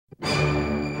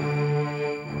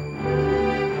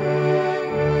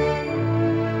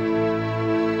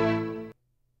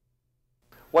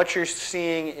what you're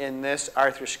seeing in this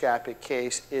arthroscopic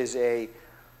case is a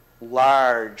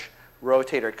large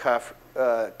rotator cuff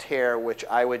tear, which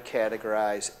I would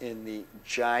categorize in the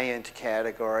giant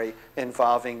category,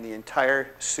 involving the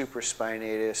entire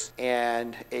supraspinatus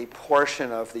and a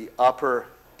portion of the upper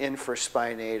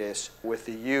infraspinatus with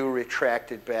the U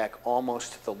retracted back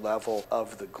almost to the level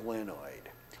of the glenoid.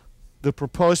 The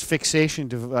proposed fixation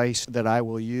device that I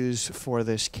will use for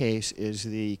this case is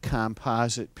the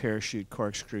composite parachute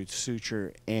corkscrew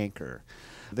suture anchor.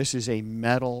 This is a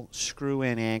metal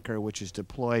screw-in anchor which is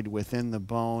deployed within the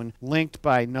bone, linked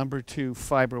by number 2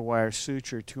 fiberwire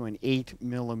suture to an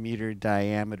 8mm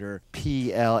diameter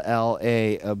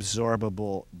PLLA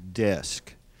absorbable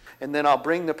disc. And then I'll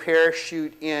bring the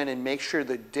parachute in and make sure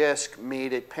the disc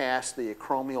made it past the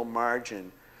acromial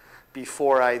margin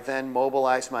before I then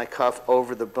mobilize my cuff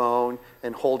over the bone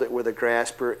and hold it with a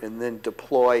grasper and then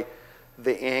deploy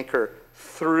the anchor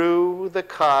through the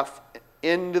cuff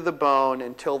into the bone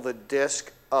until the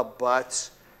disc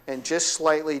abuts and just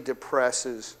slightly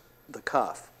depresses the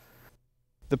cuff.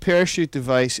 The parachute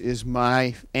device is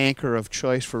my anchor of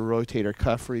choice for rotator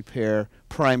cuff repair,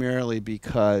 primarily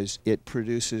because it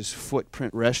produces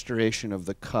footprint restoration of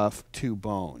the cuff to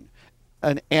bone.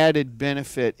 An added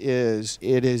benefit is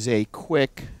it is a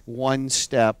quick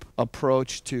one-step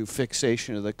approach to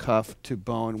fixation of the cuff to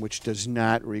bone, which does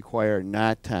not require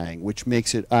knot tying, which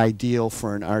makes it ideal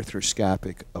for an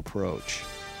arthroscopic approach.